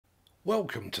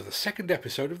Welcome to the second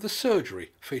episode of The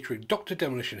Surgery, featuring Dr.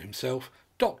 Demolition himself,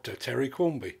 Dr. Terry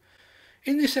Cornby.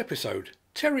 In this episode,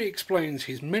 Terry explains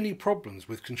his many problems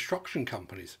with construction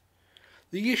companies,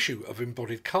 the issue of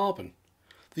embodied carbon,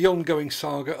 the ongoing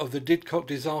saga of the Didcot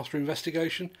disaster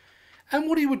investigation, and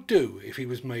what he would do if he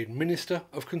was made Minister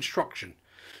of Construction.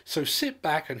 So sit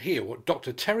back and hear what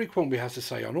Dr. Terry Cornby has to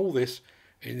say on all this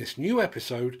in this new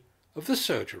episode of The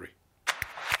Surgery.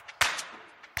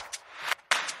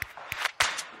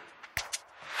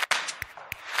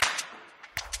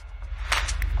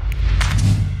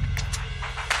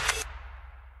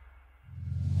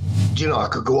 You know, I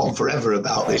could go on forever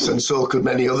about this, and so could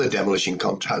many other demolition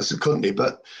contractors, couldn't they?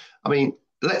 But I mean,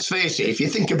 let's face it, if you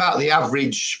think about the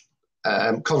average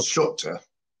constructor,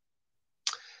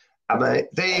 I mean,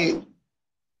 they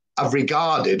have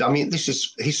regarded, I mean, this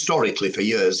is historically for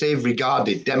years, they've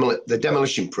regarded the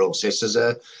demolition process as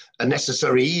a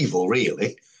necessary evil,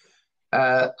 really.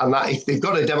 And that if they've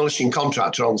got a demolition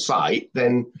contractor on site,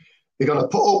 then they're going to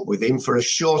put up with him for a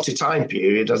shorter time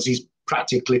period as is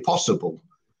practically possible.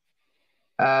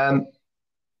 And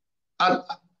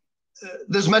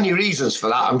there's many reasons for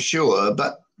that, I'm sure,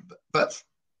 but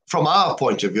from our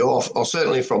point of view, or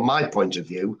certainly from my point of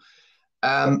view,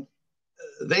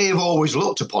 they've always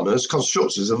looked upon us,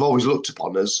 constructors have always looked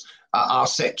upon us, our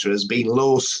sector, as being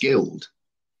low skilled.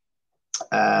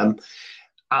 And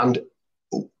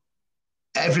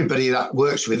everybody that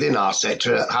works within our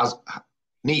sector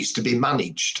needs to be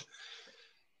managed.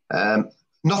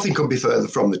 Nothing could be further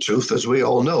from the truth, as we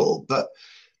all know. But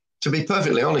to be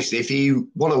perfectly honest, if you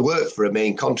want to work for a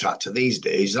main contractor these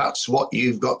days, that's what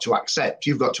you've got to accept.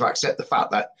 You've got to accept the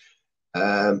fact that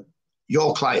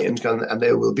your client, and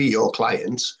there will be your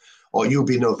clients, or you'll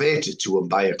be novated to them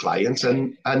by a client,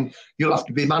 and you'll have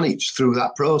to be managed through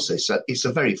that process. It's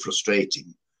a very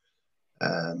frustrating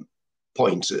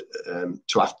point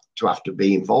to have to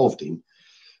be involved in.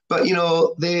 But, you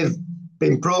know, they've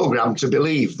been programmed to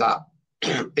believe that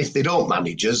if they don't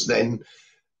manage us, then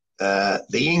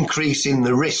the increase in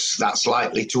the risks that's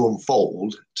likely to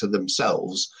unfold to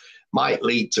themselves might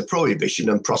lead to prohibition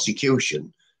and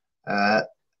prosecution.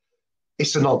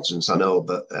 It's a nonsense, I know,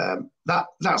 but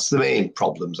that's the main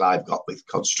problems I've got with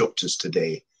constructors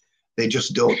today. They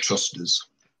just don't trust us.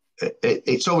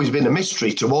 It's always been a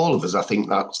mystery to all of us, I think,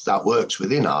 that works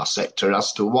within our sector,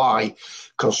 as to why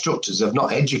constructors have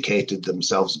not educated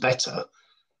themselves better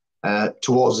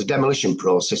towards the demolition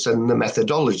process and the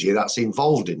methodology that's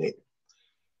involved in it.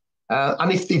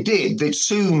 And if they did, they'd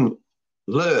soon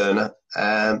learn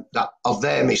that of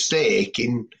their mistake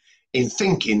in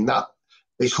thinking that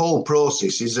this whole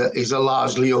process is a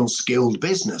largely unskilled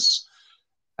business.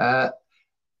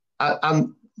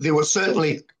 And they will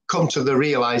certainly come to the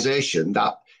realization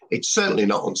that it's certainly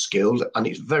not unskilled, and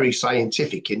it's very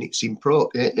scientific in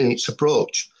its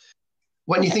approach.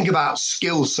 When you think about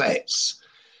skill sets,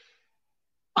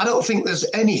 I don't think there's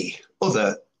any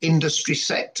other industry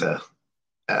sector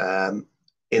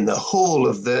in the whole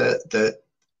of the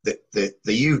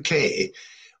UK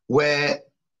where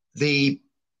the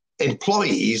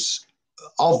employees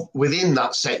within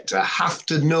that sector have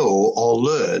to know or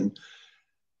learn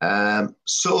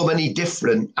so many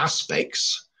different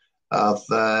aspects of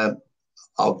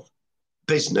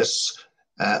business,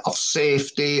 of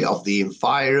safety, of the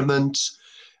environment,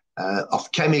 of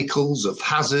chemicals, of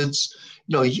hazards.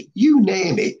 No, you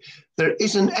name it. There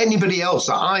isn't anybody else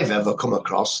that I've ever come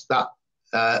across that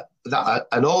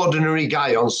an ordinary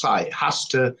guy on site has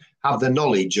to have the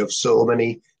knowledge of so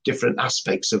many different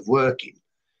aspects of working.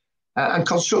 And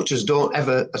constructors don't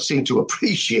ever seem to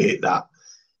appreciate that.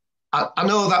 I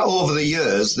know that over the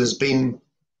years there's been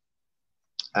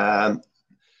an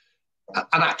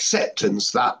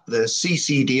acceptance that the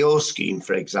CCDO scheme,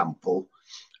 for example,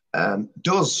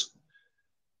 does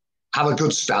have a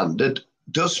good standard,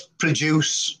 does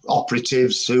produce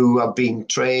operatives who have been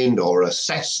trained or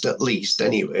assessed, at least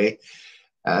anyway,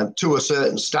 to a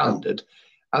certain standard,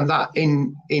 and that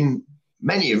in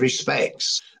many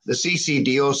respects the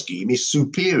CCDO scheme is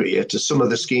superior to some of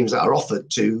the schemes that are offered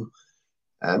to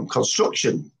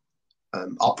construction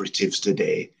operatives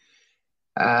today.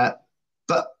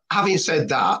 But having said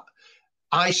that,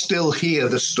 I still hear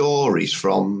the stories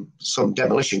from some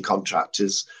demolition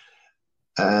contractors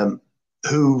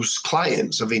whose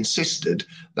clients have insisted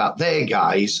that their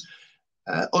guys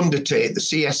undertake the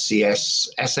CSCS,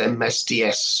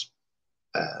 SMSTS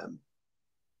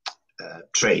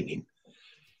training.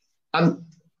 And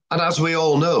as we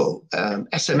all know,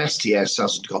 SMSTS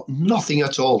has got nothing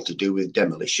at all to do with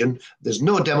demolition. There's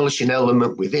no demolition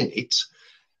element within it.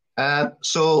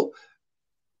 So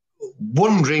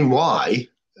wondering why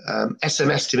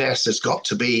SMS has got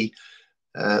to be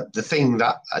the thing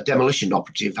that a demolition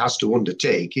operative has to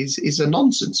undertake is a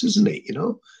nonsense, isn't it? You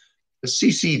know, the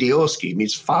CCDO scheme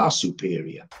is far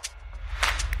superior.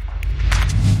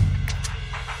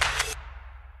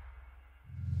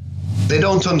 They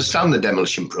don't understand the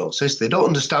demolition process. They don't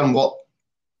understand what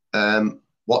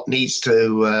needs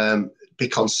to be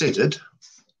considered.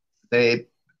 They've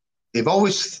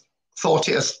always thought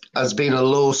it as being a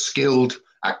low-skilled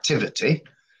activity,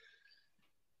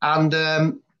 and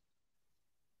that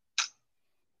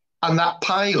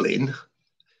piling,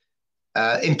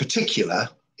 in particular,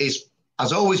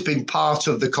 has always been part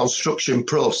of the construction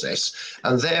process,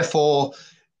 and therefore,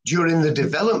 during the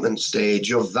development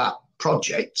stage of that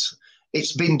project,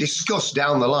 it's been discussed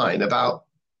down the line about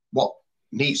what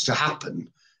needs to happen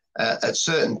at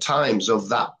certain times of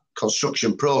that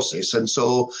construction process. And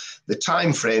so the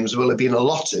timeframes will have been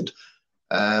allotted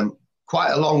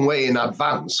quite a long way in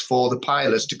advance for the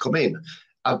pilers to come in.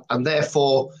 And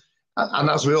therefore, and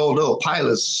as we all know,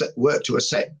 pilers work to a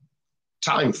set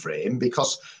time frame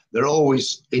because they're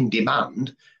always in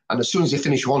demand. And as soon as they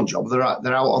finish one job, they're out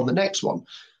on the next one.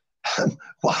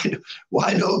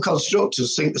 Why don't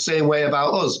constructors think the same way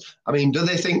about us? I mean, do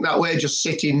they think that we're just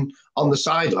sitting on the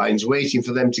sidelines waiting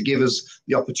for them to give us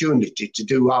the opportunity to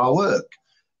do our work?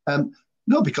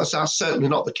 No, because that's certainly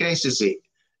not the case, is it?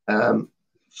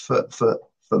 For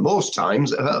most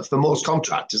times, for most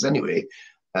contractors anyway,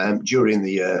 during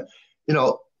the year, you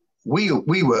know, we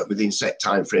work within set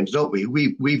timeframes, don't we?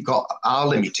 We've got our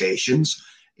limitations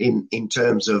in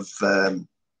terms of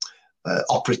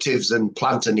operatives and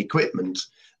plant and equipment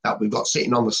that we've got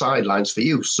sitting on the sidelines for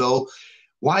use. So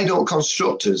why don't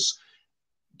constructors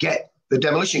get the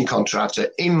demolition contractor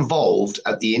involved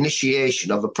at the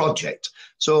initiation of a project?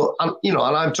 So, you know,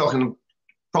 and I'm talking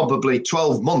probably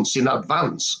 12 months in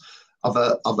advance of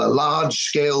a large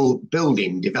scale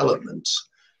building development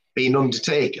being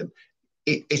undertaken.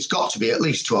 It's got to be at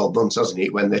least 12 months, hasn't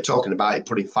it, when they're talking about it,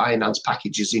 putting finance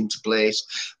packages into place,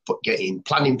 getting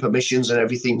planning permissions and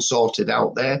everything sorted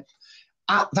out there.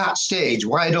 At that stage,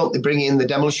 why don't they bring in the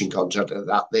demolition contractor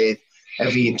that they have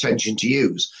every intention to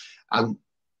use? And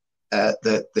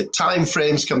the time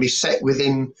frames can be set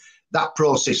within that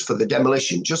process for the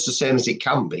demolition, just the same as it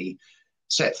can be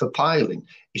set for piling.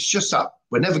 It's just that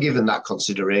we're never given that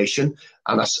consideration.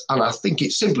 And I think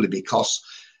it's simply because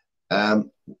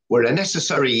we're a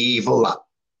necessary evil that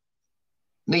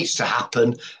needs to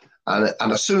happen, and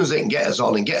as soon as they can get us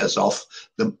on and get us off,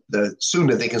 the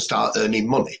sooner they can start earning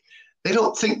money. They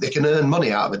don't think they can earn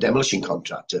money out of a demolition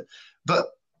contractor, but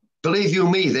believe you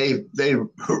me, they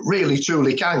really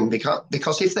truly can,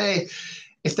 because if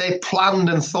they planned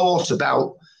and thought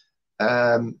about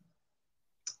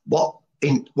what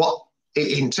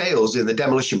it entails in the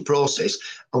demolition process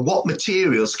and what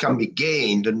materials can be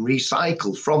gained and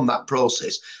recycled from that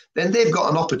process, then they've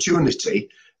got an opportunity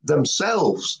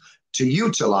themselves to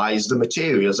utilise the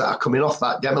materials that are coming off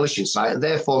that demolition site and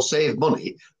therefore save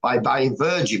money by buying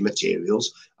virgin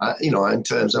materials, you know, in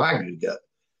terms of aggregate,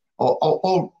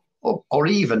 or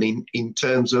even in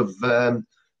terms of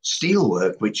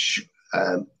steelwork, which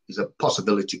is a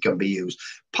possibility can be used.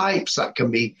 Pipes that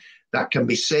can be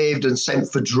saved and sent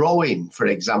for drawing, for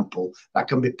example, that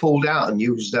can be pulled out and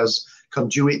used as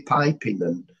conduit piping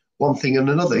and one thing and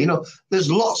another. You know,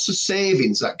 there's lots of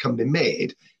savings that can be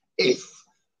made if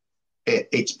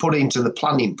it's put into the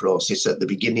planning process at the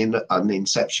beginning and the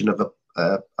inception of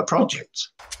a project.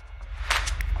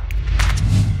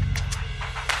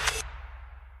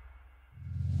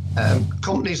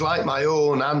 Companies like my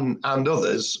own and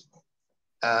others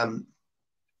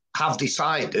have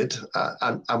decided,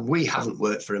 and we haven't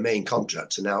worked for a main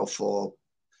contractor now for,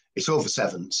 it's over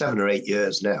 7 or 8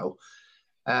 years now.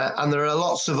 And there are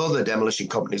lots of other demolition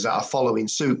companies that are following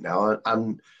suit now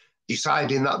and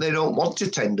deciding that they don't want to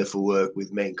tender for work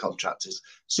with main contractors,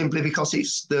 simply because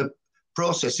the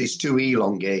process is too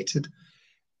elongated,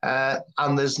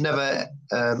 and there's never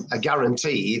a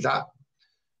guarantee that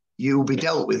you'll be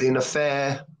dealt with in a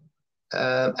fair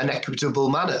and equitable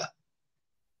manner.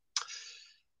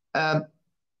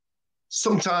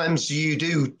 Sometimes you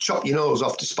do chop your nose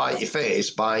off to spite your face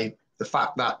by the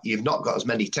fact that you've not got as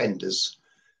many tenders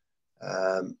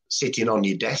sitting on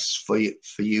your desk for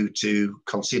you to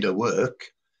consider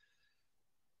work.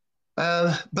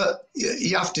 But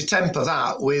you have to temper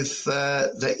that with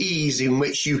the ease in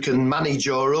which you can manage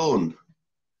your own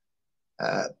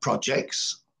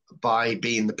projects by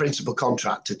being the principal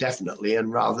contractor, definitely,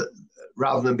 and rather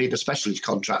than being a specialist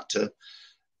contractor,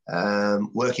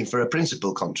 working for a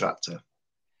principal contractor.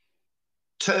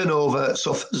 Turnover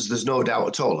suffers, there's no doubt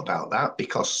at all about that,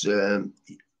 because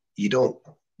you don't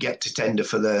get to tender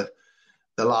for the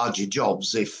larger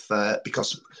jobs if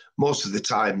because most of the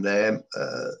time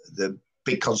the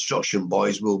big construction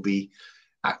boys will be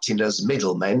acting as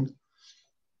middlemen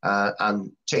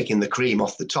and taking the cream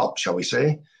off the top, shall we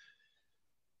say.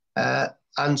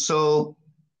 And so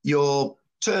your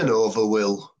turnover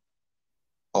will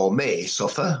or may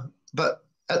suffer, but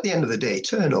at the end of the day,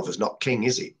 turnover's not king,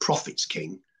 is it? Profit's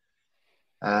king.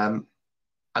 And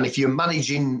if you're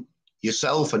managing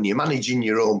yourself and you're managing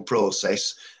your own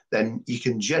process, then you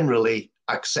can generally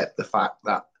accept the fact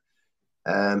that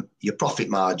your profit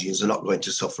margins are not going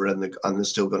to suffer and they're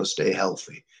still going to stay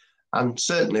healthy. And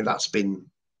certainly that's been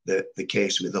the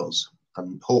case with us.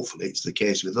 And hopefully it's the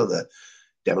case with other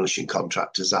demolition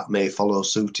contractors that may follow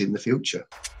suit in the future.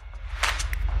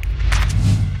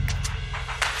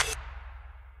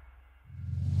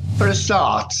 For a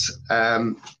start,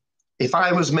 if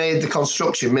I was made the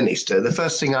construction minister, the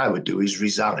first thing I would do is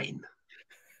resign.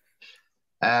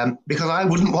 Because I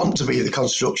wouldn't want to be the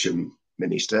construction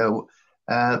minister,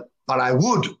 but I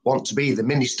would want to be the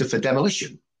Minister for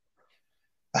Demolition,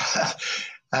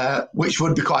 which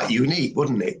would be quite unique,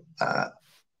 wouldn't it?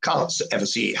 Can't ever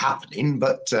see it happening,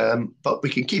 but we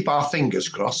can keep our fingers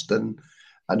crossed and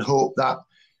hope that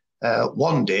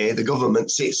one day the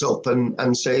government sits up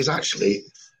and says, actually,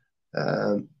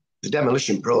 the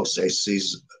demolition process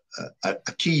is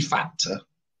a key factor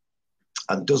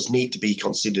and does need to be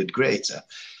considered greater,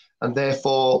 and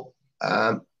therefore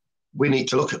we need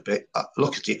to look at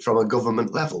it from a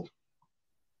government level.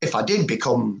 If I did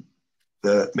become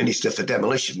the Minister for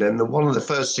Demolition, then one of the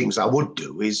first things I would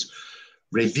do is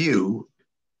review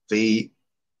the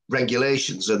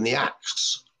regulations and the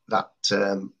acts that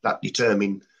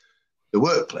determine the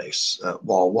workplace,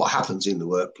 what happens in the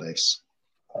workplace.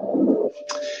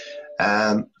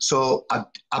 So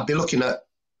I'd be looking at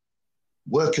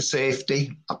worker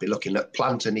safety. I'd be looking at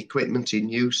plant and equipment in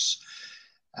use.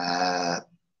 I'd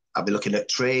be looking at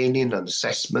training and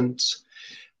assessment.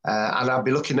 And I'd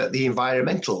be looking at the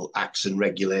environmental acts and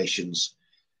regulations.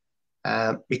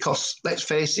 Because let's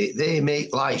face it, they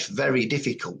make life very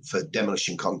difficult for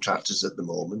demolition contractors at the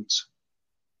moment.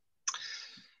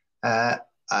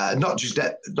 Not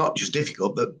just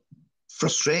difficult, but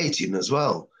frustrating as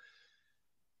well.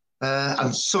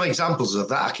 And some examples of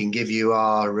that I can give you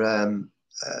are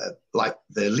like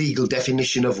the legal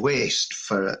definition of waste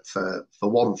for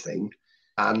one thing,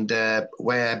 and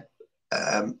where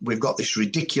we've got this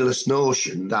ridiculous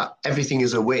notion that everything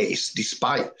is a waste,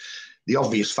 despite the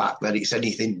obvious fact that it's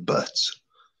anything but.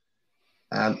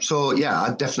 So yeah,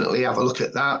 I'd definitely have a look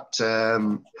at that.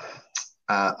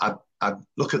 I'd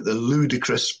look at the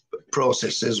ludicrous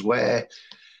processes where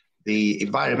the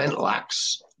environmental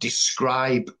acts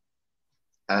describe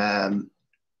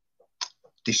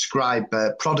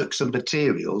products and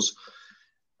materials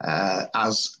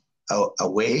as a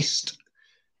waste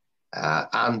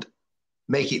and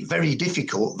make it very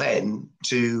difficult then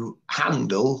to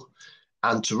handle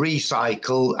and to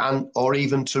recycle or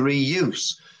even to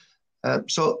reuse.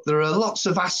 So there are lots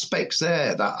of aspects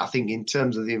there that I think in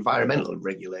terms of the environmental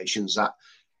regulations that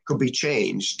could be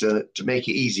changed to make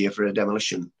it easier for a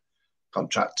demolition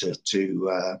contractor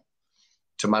to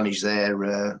manage their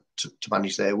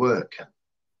work.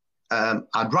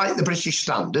 I'd rewrite the British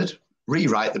Standard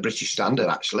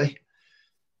actually,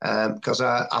 because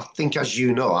I think, as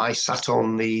you know, I sat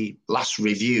on the last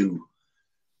review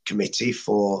committee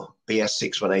for BS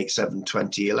 6187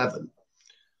 2011,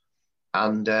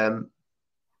 and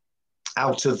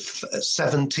out of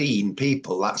 17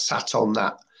 people that sat on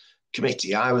that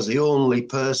committee, I was the only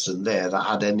person there that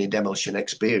had any demolition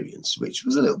experience, which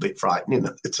was a little bit frightening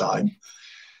at the time.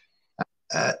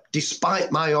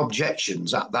 Despite my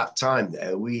objections at that time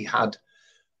there, we had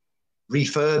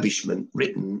refurbishment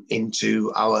written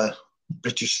into our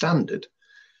British Standard.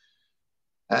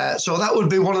 So that would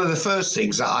be one of the first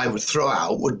things that I would throw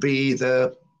out, would be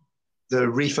the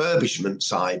refurbishment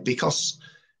side, because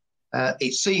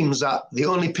it seems that the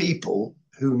only people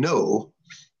who know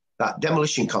that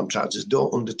demolition contractors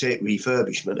don't undertake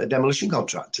refurbishment are demolition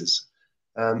contractors.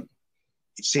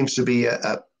 It seems to be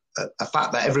a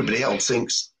fact that everybody else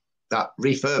thinks that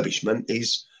refurbishment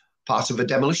is part of a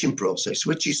demolition process,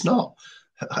 which it's not.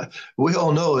 We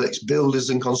all know that it's builders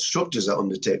and constructors that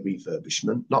undertake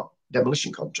refurbishment, not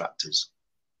demolition contractors.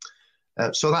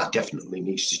 So that definitely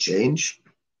needs to change.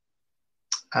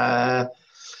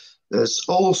 There's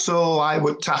also, I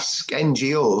would task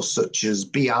NGOs such as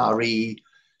BRE,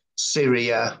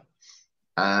 Syria,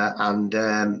 and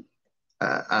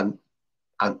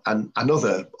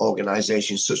other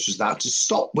organisations such as that to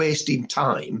stop wasting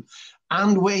time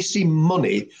and wasting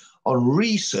money on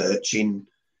researching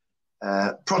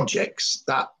projects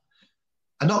that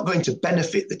are not going to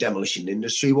benefit the demolition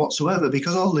industry whatsoever,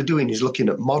 because all they're doing is looking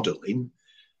at modelling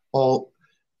or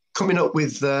coming up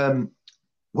with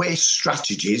waste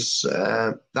strategies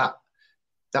that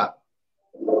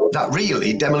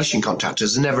really demolition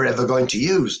contractors are never ever going to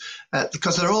use,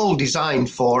 because they're all designed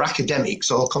for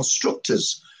academics or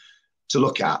constructors to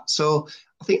look at. So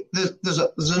I think there's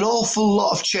an awful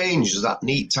lot of changes that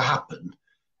need to happen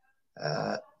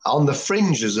on the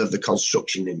fringes of the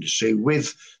construction industry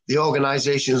with the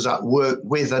organisations that work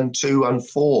with and to and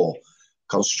for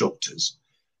constructors,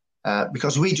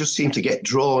 because we just seem to get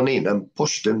drawn in and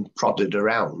pushed and prodded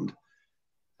around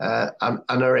and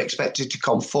are expected to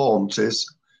conform to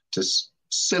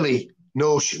silly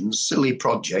notions, silly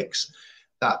projects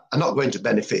that are not going to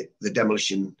benefit the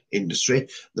demolition industry.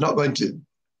 They're not going to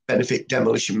benefit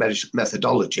demolition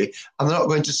methodology, and they're not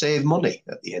going to save money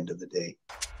at the end of the day.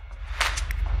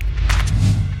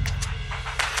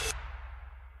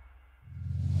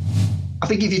 I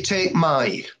think if you take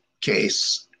my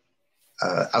case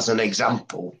as an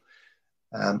example,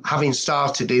 having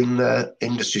started in the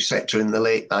industry sector in the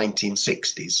late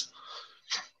 1960s,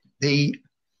 the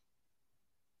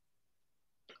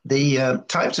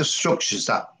types of structures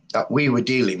that we were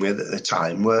dealing with at the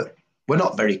time were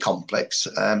not very complex.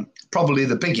 Probably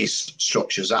the biggest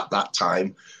structures at that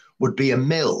time would be a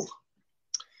mill.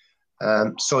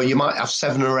 So you might have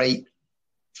 7 or 8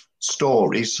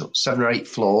 stories, 7 or 8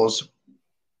 floors,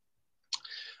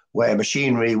 where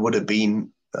machinery would have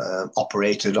been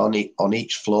operated on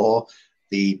each floor.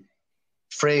 The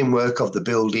framework of the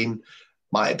building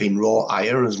might have been wrought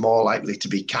iron, was more likely to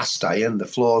be cast iron. The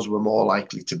floors were more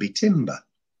likely to be timber.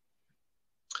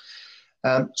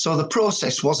 So the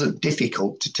process wasn't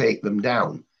difficult to take them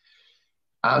down.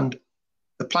 And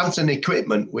the plant and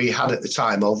equipment we had at the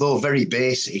time, although very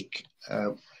basic,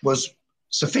 was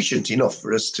sufficient enough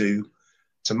for us to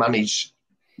manage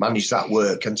that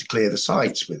work and to clear the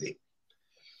sites with it.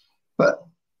 But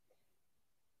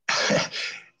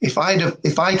if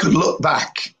I could look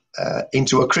back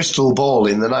into a crystal ball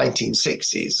in the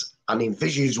 1960s and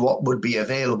envisage what would be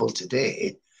available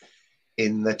today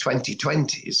in the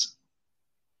 2020s,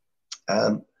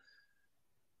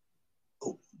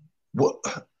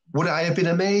 would I have been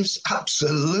amazed?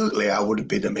 Absolutely, I would have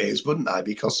been amazed, wouldn't I?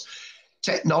 Because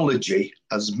technology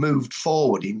has moved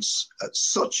forward at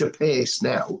such a pace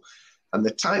now, and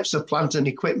the types of plant and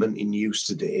equipment in use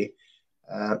today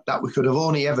that we could have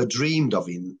only ever dreamed of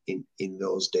in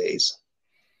those days.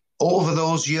 Over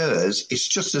those years, it's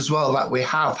just as well that we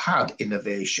have had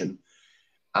innovation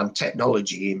and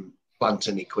technology in plant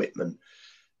and equipment,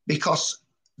 because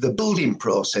the building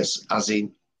process has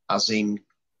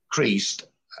increased.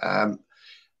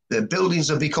 The buildings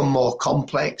have become more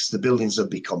complex. The buildings have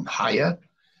become higher.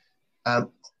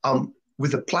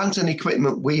 With the plant and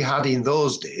equipment we had in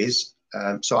those days,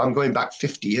 so I'm going back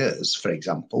 50 years, for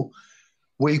example,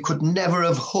 we could never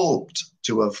have hoped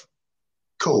to have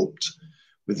coped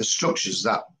with the structures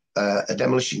that a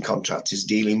demolition contract is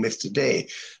dealing with today.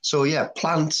 So yeah,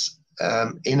 plant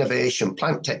innovation,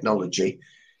 plant technology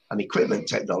and equipment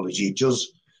technology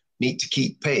just need to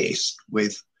keep pace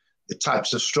with the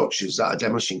types of structures that a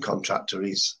demolition contractor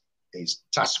is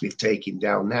tasked with taking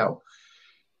down now.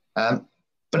 But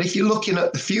if you're looking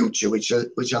at the future, which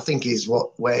I think is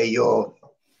where you're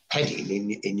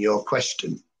heading in your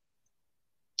question,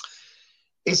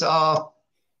 is our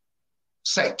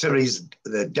sector, is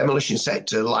the demolition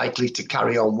sector likely to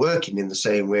carry on working in the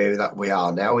same way that we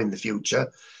are now in the future?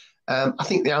 I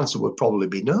think the answer would probably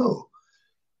be no.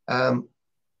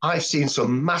 I've seen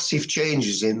some massive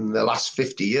changes in the last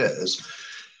 50 years,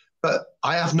 but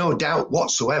I have no doubt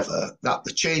whatsoever that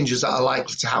the changes that are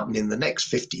likely to happen in the next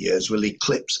 50 years will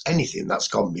eclipse anything that's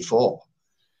gone before.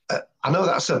 I know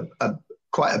that's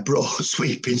quite a broad,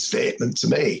 sweeping statement to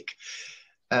make,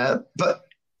 but,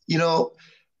 you know,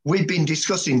 we've been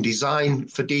discussing design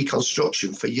for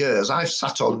deconstruction for years. I've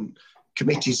sat on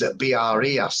committees at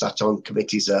BRE, I've sat on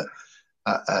committees at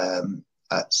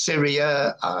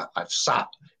Syria, I've sat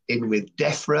in with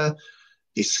DEFRA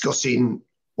discussing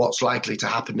what's likely to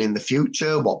happen in the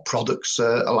future, what products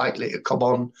are likely to come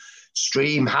on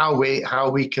stream, how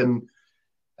we can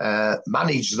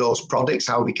manage those products,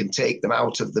 how we can take them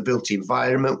out of the built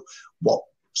environment,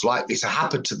 what's likely to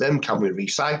happen to them, can we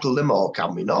recycle them or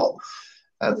can we not?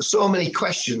 There's so many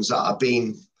questions that are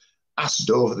being asked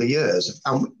over the years,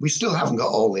 and we still haven't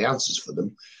got all the answers for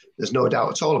them. There's no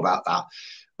doubt at all about that.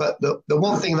 But the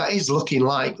one thing that is looking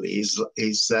likely is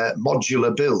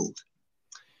modular build,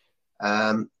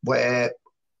 where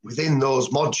within those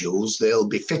modules they'll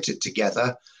be fitted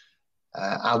together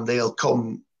and they'll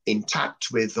come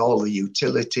intact with all the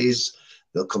utilities.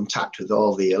 They'll contact with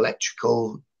all the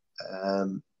electrical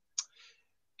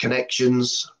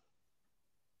connections,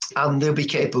 and they'll be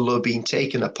capable of being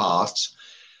taken apart,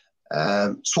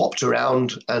 swapped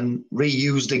around, and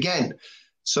reused again.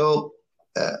 So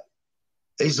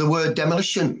is the word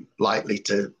demolition likely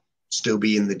to still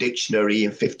be in the dictionary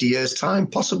in 50 years' time?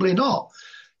 Possibly not.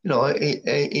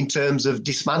 In terms of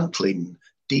dismantling,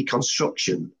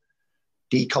 deconstruction,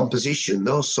 decomposition,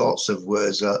 those sorts of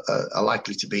words are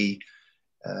likely to be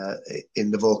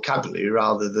in the vocabulary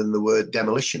rather than the word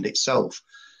demolition itself.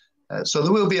 So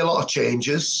there will be a lot of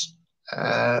changes,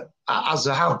 as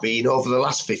there have been over the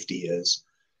last 50 years.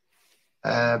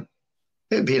 It'll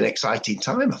be an exciting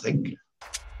time, I think.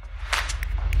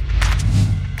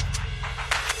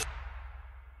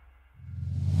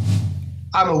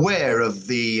 I'm aware of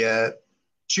the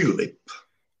Tulip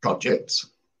project,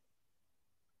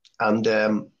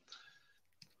 and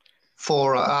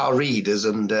for our readers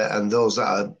and those that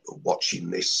are watching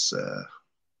this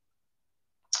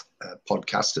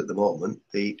podcast at the moment,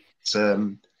 it's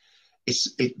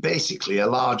basically a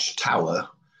large tower,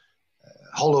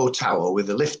 hollow tower with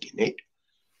a lift in it,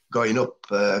 going up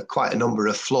quite a number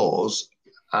of floors,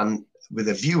 and with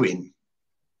a viewing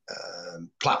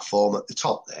platform at the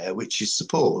top there, which is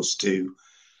supposed to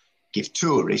give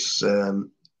tourists a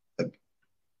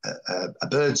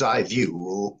bird's eye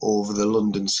view over the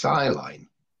London skyline.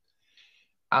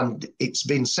 And it's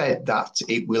been said that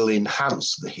it will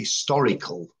enhance the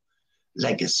historical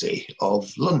legacy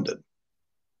of London.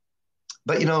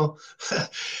 But,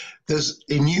 there's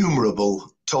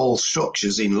innumerable tall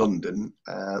structures in London.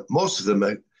 Most of them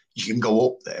you can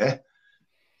go up there,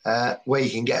 where you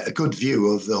can get a good view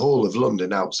of the whole of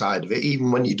London outside of it,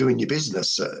 even when you're doing your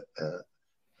business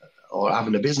or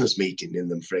having a business meeting in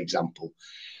them, for example.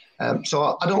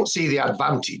 So I don't see the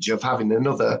advantage of having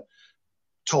another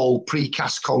tall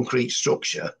precast concrete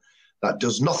structure that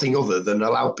does nothing other than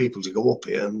allow people to go up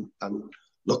here and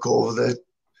look over the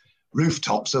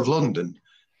rooftops of London.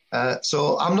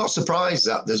 So I'm not surprised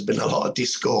that there's been a lot of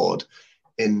discord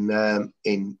in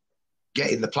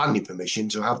getting the planning permission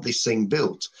to have this thing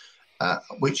built,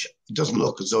 which doesn't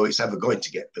look as though it's ever going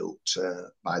to get built,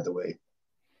 by the way.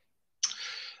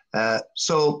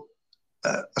 So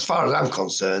as far as I'm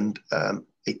concerned,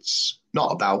 it's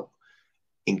not about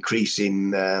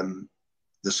increasing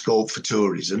the scope for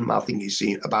tourism. I think it's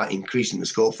about increasing the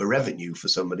scope for revenue for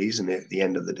somebody, isn't it, at the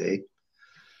end of the day?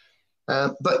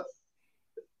 But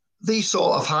these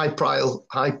sort of high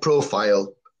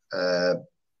profile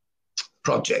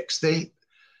projects,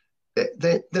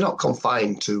 they're not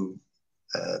confined to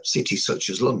cities such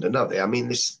as London, are they? I mean,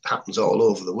 this happens all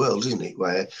over the world, isn't it?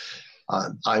 Where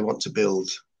I want to build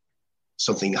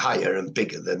something higher and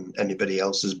bigger than anybody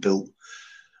else has built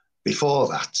before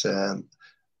that.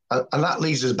 And that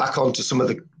leads us back onto some of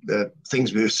the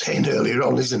things we were saying earlier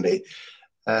on, isn't it?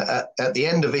 At the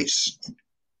end of its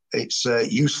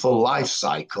useful life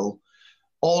cycle,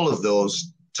 all of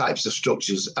those types of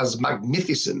structures, as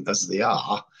magnificent as they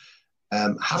are,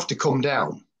 have to come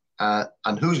down.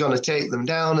 And who's going to take them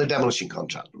down? A demolition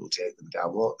contractor will take them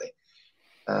down, won't they?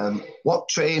 What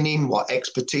training, what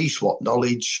expertise, what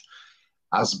knowledge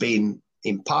has been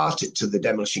imparted to the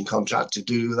demolition contractor to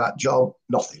do that job?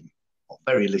 Nothing.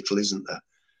 Very little, isn't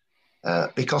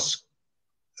there? Because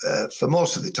for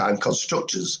most of the time,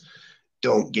 constructors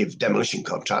don't give demolition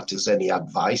contractors any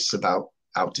advice about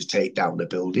how to take down a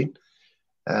building.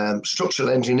 Structural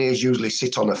engineers usually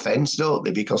sit on a fence, don't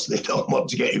they? Because they don't want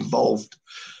to get involved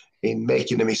in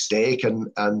making a mistake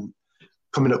and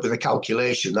coming up with a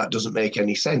calculation that doesn't make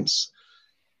any sense.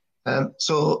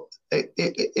 So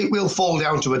it will fall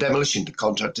down to a demolition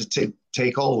contractor to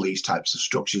take all these types of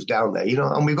structures down there,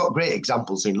 and we've got great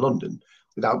examples in London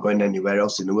without going anywhere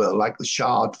else in the world, like the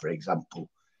Shard, for example.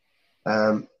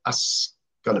 That's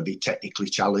going to be technically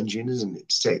challenging, isn't it,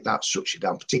 to take that structure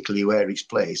down, particularly where it's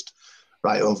placed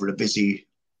right over a busy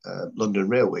London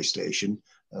railway station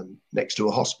next to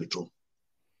a hospital.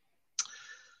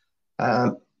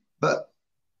 But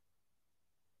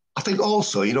I think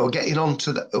also, getting on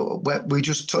to where we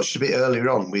just touched a bit earlier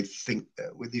on with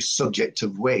this subject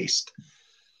of waste,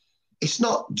 it's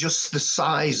not just the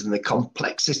size and the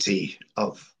complexity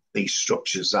of these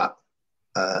structures that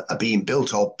are being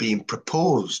built or being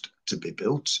proposed to be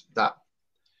built that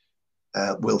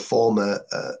will form a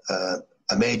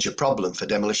major problem for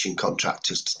demolition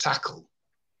contractors to tackle.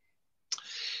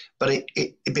 But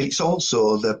it's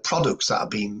also the products that are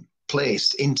being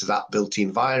placed into that built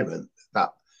environment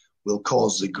that will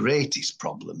cause the greatest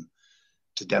problem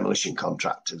to demolition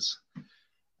contractors.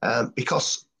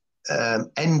 Because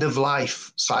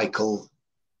end-of-life cycle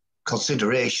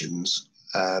considerations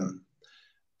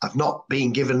have not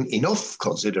been given enough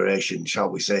consideration, shall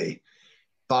we say,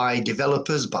 by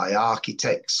developers, by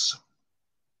architects,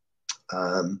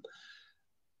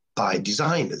 by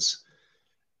designers.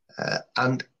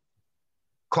 And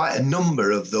quite a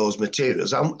number of those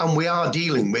materials, and we are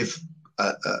dealing with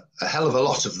a hell of a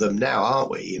lot of them now,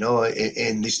 aren't we? You know,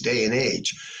 in this day and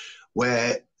age,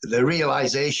 where the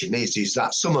realization is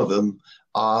that some of them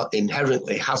are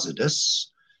inherently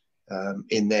hazardous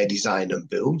in their design and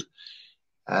build.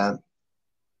 A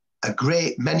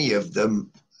great many of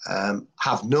them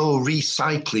have no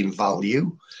recycling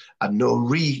value and no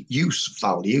reuse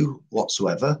value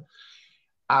whatsoever,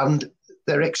 and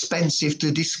they're expensive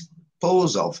to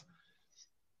dispose of.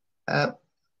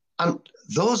 And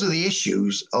those are the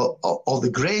issues, or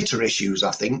the greater issues,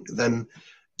 I think, than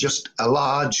just a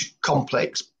large,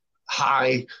 complex,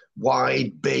 high,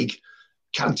 wide, big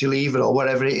cantilever or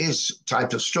whatever it is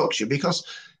type of structure, because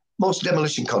most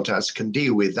demolition contractors can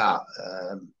deal with that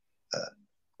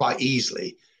quite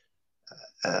easily.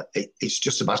 It's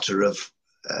just a matter of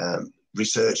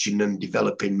researching and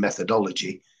developing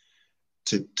methodology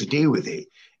to deal with it.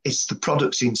 It's the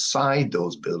products inside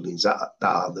those buildings that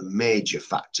are the major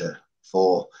factor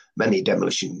for many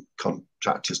demolition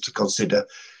contractors to consider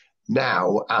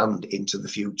now and into the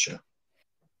future.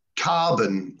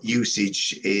 Carbon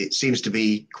usage, it seems to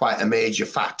be quite a major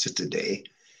factor today.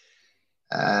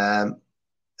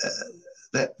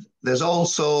 There's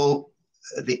also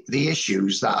the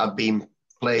issues that have been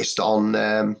placed on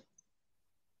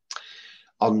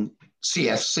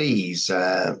CFCs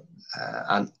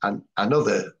and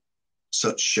other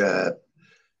such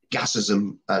gases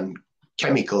and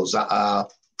chemicals that are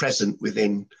present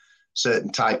within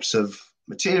certain types of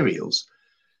materials.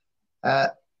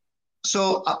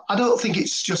 So I don't think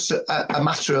it's just a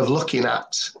matter of looking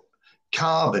at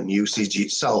carbon usage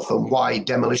itself and why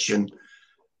demolition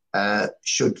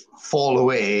should fall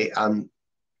away and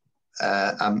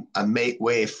make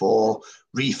way for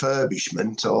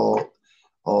refurbishment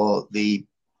or the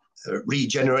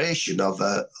regeneration of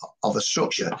a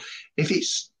structure. If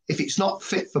it's not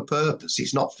fit for purpose,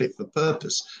 it's not fit for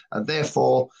purpose, and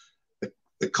therefore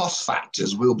the cost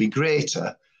factors will be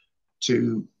greater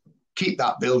to keep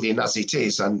that building as it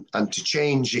is and to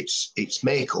change its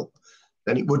makeup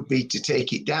than it would be to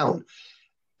take it down.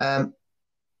 The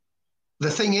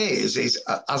thing is,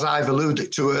 as I've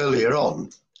alluded to earlier on,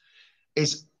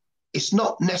 is it's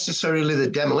not necessarily the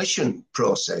demolition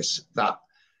process that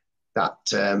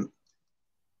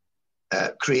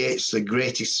creates the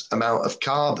greatest amount of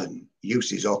carbon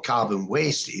usage or carbon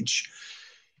wastage,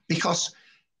 because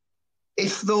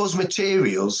if those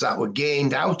materials that were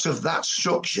gained out of that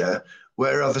structure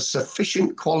were of a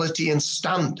sufficient quality and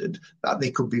standard that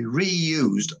they could be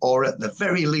reused or at the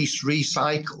very least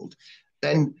recycled,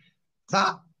 then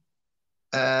that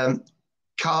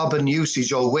carbon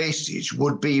usage or wastage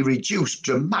would be reduced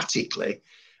dramatically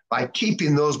by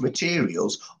keeping those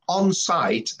materials on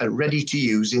site and ready to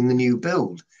use in the new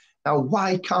build. Now,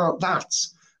 why can't that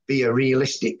be a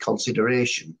realistic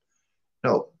consideration?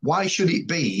 No, why should it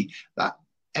be that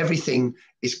everything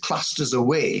is classed as a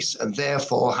waste and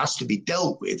therefore has to be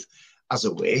dealt with as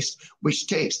a waste, which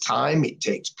takes time, it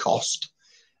takes cost,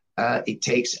 it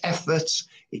takes effort,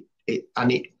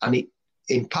 and it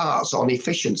imparts on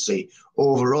efficiency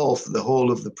overall for the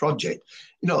whole of the project.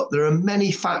 You know, there are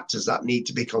many factors that need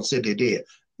to be considered here,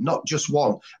 not just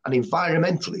one. And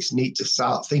environmentalists need to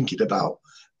start thinking about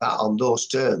that on those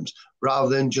terms,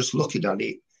 rather than just looking at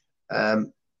it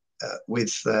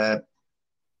with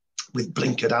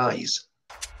blinkered eyes.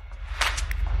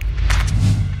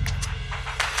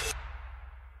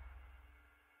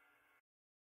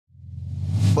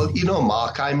 Well, you know,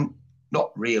 Mark, I'm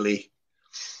not really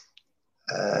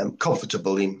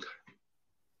comfortable in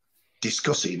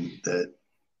discussing the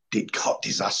Didcot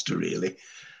disaster, really,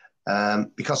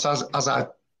 because as I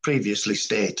previously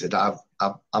stated, I'm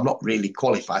not really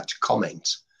qualified to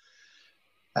comment,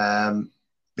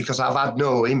 because I've had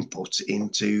no input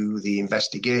into the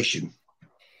investigation.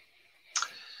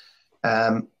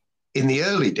 In the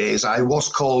early days, I was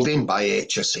called in by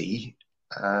HSE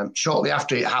shortly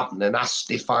after it happened and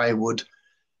asked if I would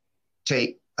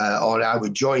take or I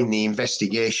would join the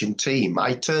investigation team.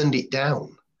 I turned it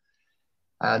down,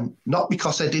 and not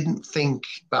because I didn't think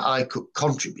that I could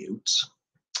contribute.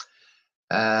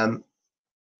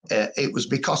 It was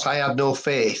because I had no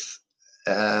faith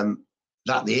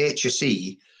that the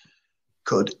HSE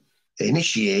could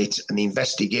initiate an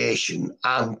investigation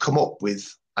and come up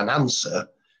with an answer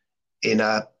in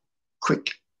a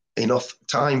quick enough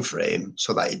time frame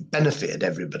so that it benefited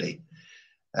everybody.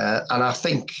 And I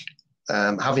think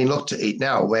having looked at it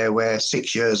now, where we're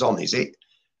 6 years on, is it?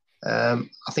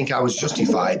 I think I was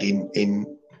justified in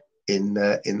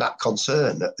that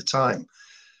concern at the time.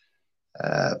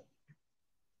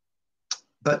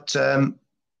 But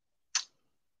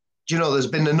there's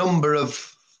been a number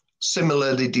of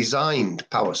similarly designed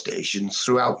power stations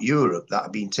throughout Europe that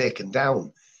have been taken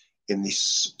down in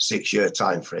this 6-year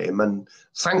time frame, and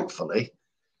thankfully,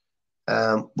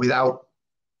 without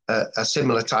a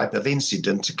similar type of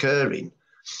incident occurring.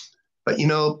 But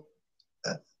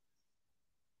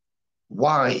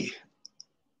why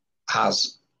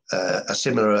has a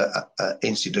similar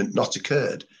incident not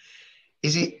occurred?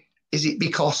 Is it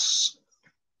because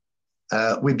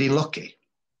we've been lucky?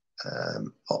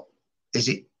 Or is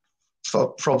it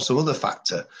from some other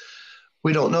factor?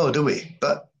 We don't know, do we?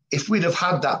 But if we'd have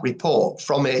had that report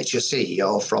from HSE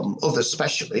or from other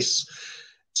specialists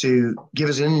to give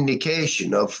us an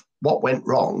indication of what went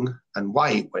wrong and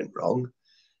why it went wrong,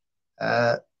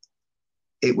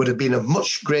 it would have been of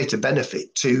much greater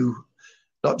benefit to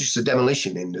not just the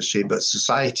demolition industry, but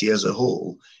society as a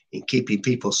whole in keeping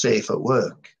people safe at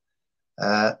work.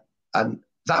 And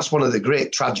that's one of the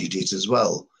great tragedies as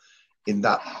well, in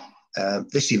that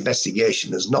this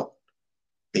investigation has not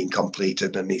been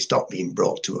completed and it's not been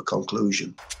brought to a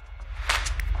conclusion.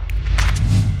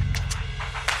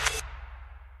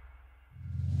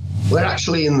 We're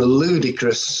actually in the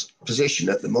ludicrous position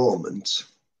at the moment,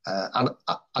 and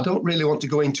I don't really want to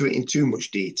go into it in too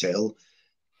much detail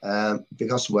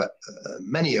because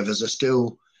many of us are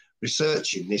still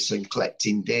researching this and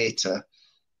collecting data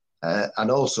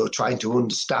and also trying to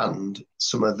understand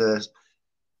some of the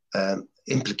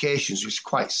implications, which are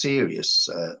quite serious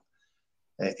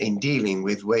in dealing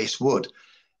with waste wood.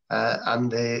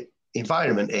 And the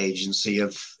Environment Agency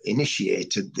have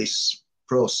initiated this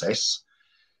process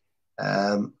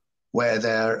where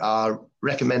there are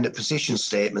recommended position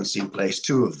statements in place,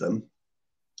 2 of them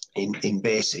in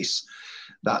basis,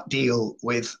 that deal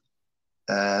with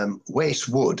waste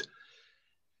wood.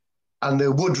 And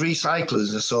the Wood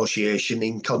Recyclers Association,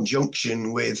 in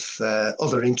conjunction with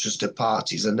other interested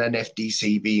parties, and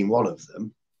NFDC being one of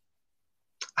them,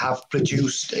 have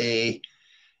produced a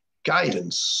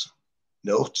guidance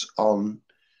note on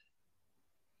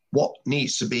what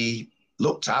needs to be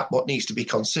looked at, what needs to be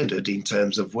considered in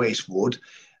terms of waste wood,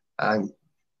 and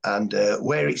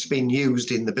where it's been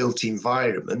used in the built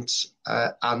environment,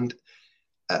 and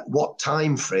what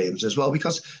time frames as well,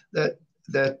 because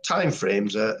the time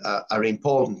frames are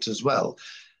important as well,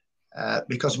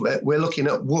 because we're looking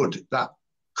at wood that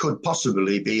could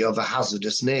possibly be of a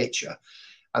hazardous nature,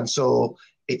 and so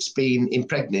it's been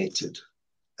impregnated,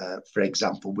 for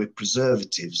example, with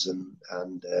preservatives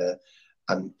and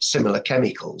similar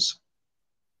chemicals.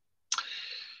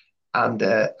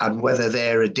 And whether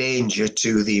they're a danger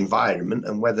to the environment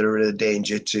and whether they're a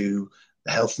danger to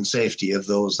the health and safety of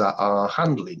those that are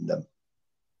handling them.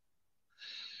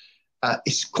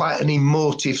 It's quite an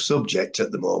emotive subject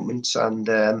at the moment,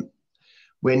 and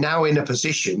we're now in a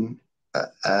position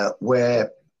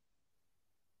where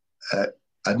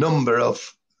a number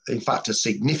of, in fact, a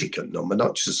significant number,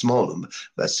 not just a small number,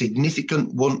 but a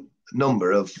significant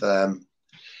number of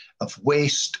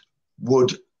waste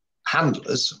wood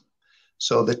handlers.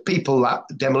 So the people that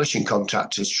demolition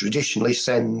contractors traditionally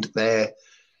send their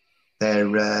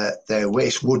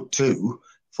waste wood to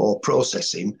for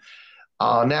processing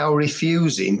are now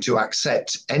refusing to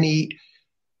accept any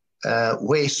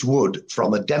waste wood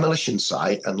from a demolition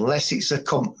site unless it's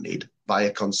accompanied by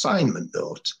a consignment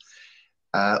note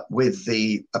with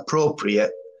the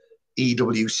appropriate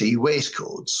EWC waste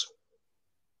codes.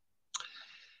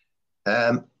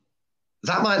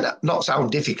 That might not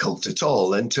sound difficult at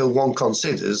all until one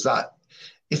considers that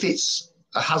if it's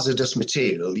a hazardous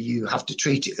material, you have to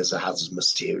treat it as a hazardous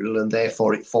material, and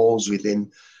therefore it falls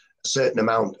within a certain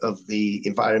amount of the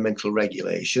environmental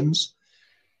regulations.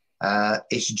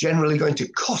 It's generally going to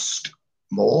cost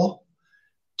more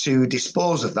to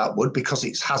dispose of that wood because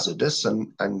it's hazardous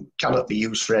and cannot be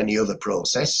used for any other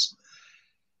process.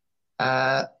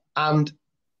 And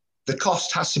the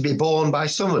cost has to be borne by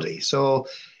somebody. So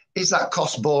is that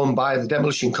cost borne by the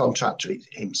demolition contractor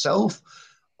himself,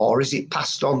 or is it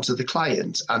passed on to the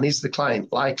client? And is the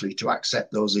client likely to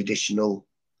accept those additional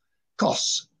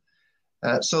costs?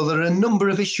 So there are a number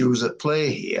of issues at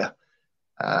play here,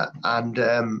 and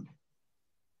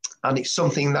it's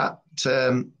something that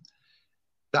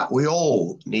that we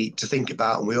all need to think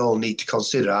about and we all need to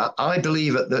consider. I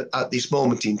believe at this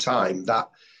moment in time that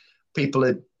people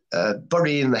are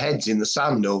burying their heads in the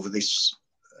sand over this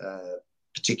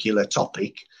particular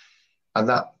topic, and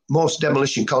that most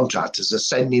demolition contractors are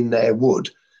sending their wood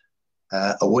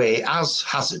away as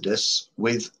hazardous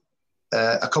with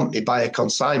accompanied by a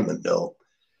consignment note.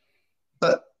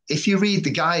 But if you read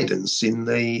the guidance in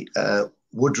the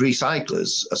Wood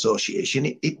Recyclers Association,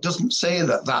 it doesn't say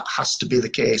that that has to be the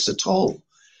case at all.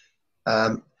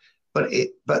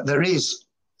 But there is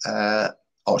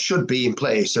or should be in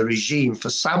place a regime for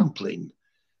sampling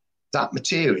that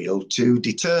material to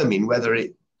determine whether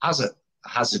it has a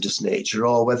hazardous nature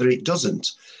or whether it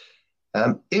doesn't.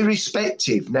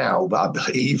 Irrespective now, I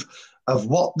believe, of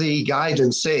what the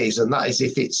guidance says, and that is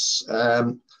if it's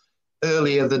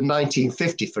earlier than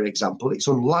 1950, for example, it's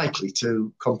unlikely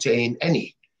to contain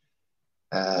any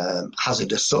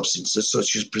hazardous substances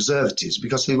such as preservatives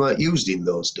because they weren't used in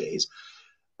those days.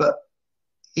 But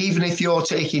even if you're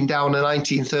taking down a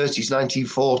 1930s,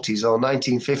 1940s or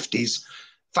 1950s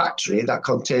factory that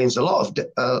contains a lot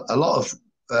of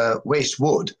waste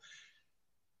wood,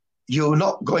 you're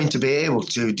not going to be able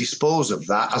to dispose of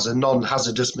that as a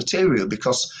non-hazardous material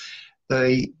because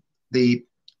the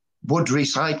wood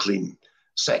recycling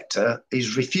sector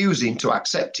is refusing to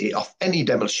accept it off any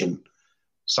demolition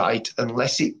site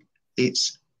unless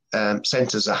it's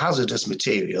sent as a hazardous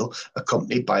material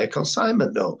accompanied by a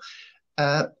consignment note.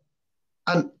 And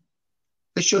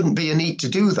there shouldn't be a need to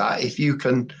do that if you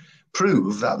can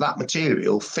prove that that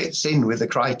material fits in with the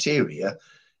criteria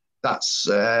that's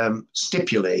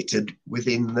stipulated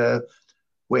within the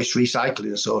Waste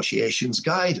Recycling Association's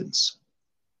guidance.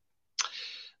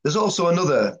 There's also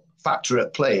another factor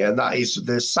at play, and that is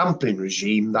the sampling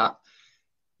regime that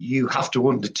you have to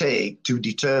undertake to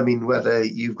determine whether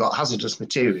you've got hazardous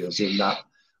materials in that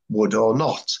wood or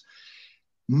not.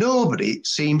 Nobody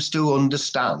seems to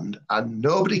understand, and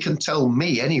nobody can tell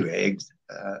me anyway,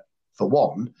 for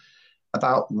one,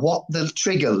 about what the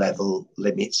trigger level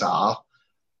limits are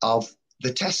of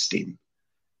the testing,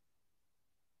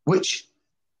 which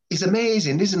is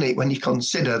amazing, isn't it, when you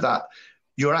consider that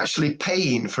you're actually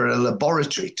paying for a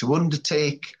laboratory to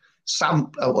undertake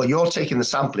well, you're taking the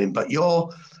sampling, but you're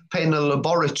paying a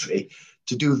laboratory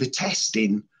to do the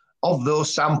testing of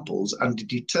those samples and to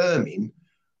determine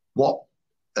what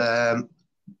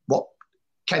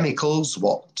chemicals,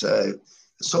 what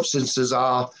substances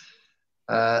are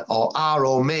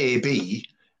or may be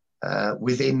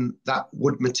within that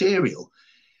wood material.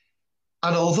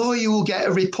 And although you will get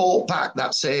a report back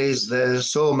that says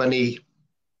there's so many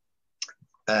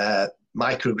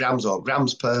micrograms or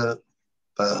grams per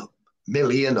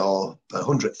million or per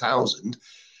 100,000,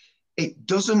 it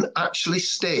doesn't actually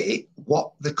state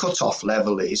what the cutoff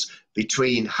level is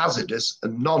between hazardous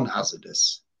and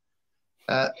non-hazardous.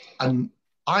 And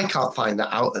I can't find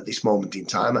that out at this moment in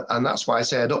time. And that's why I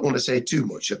say I don't want to say too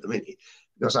much at the minute,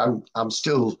 because I'm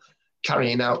still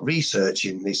carrying out research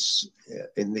in this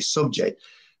subject.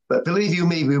 But believe you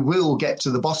me, we will get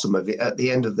to the bottom of it at the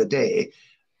end of the day.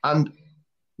 And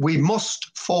we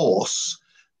must force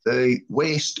the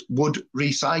waste wood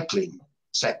recycling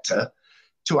sector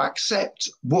to accept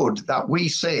wood that we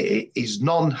say is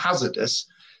non-hazardous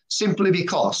simply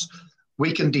because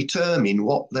we can determine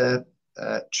what the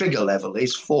trigger level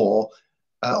is for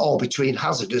or between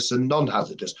hazardous and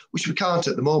non-hazardous, which we can't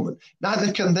at the moment.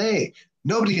 Neither can they.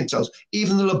 Nobody can tell us.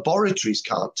 Even the laboratories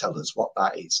can't tell us what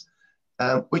that is,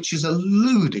 which is a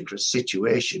ludicrous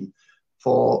situation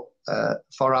for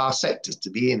our sectors to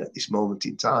be in at this moment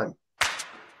in time.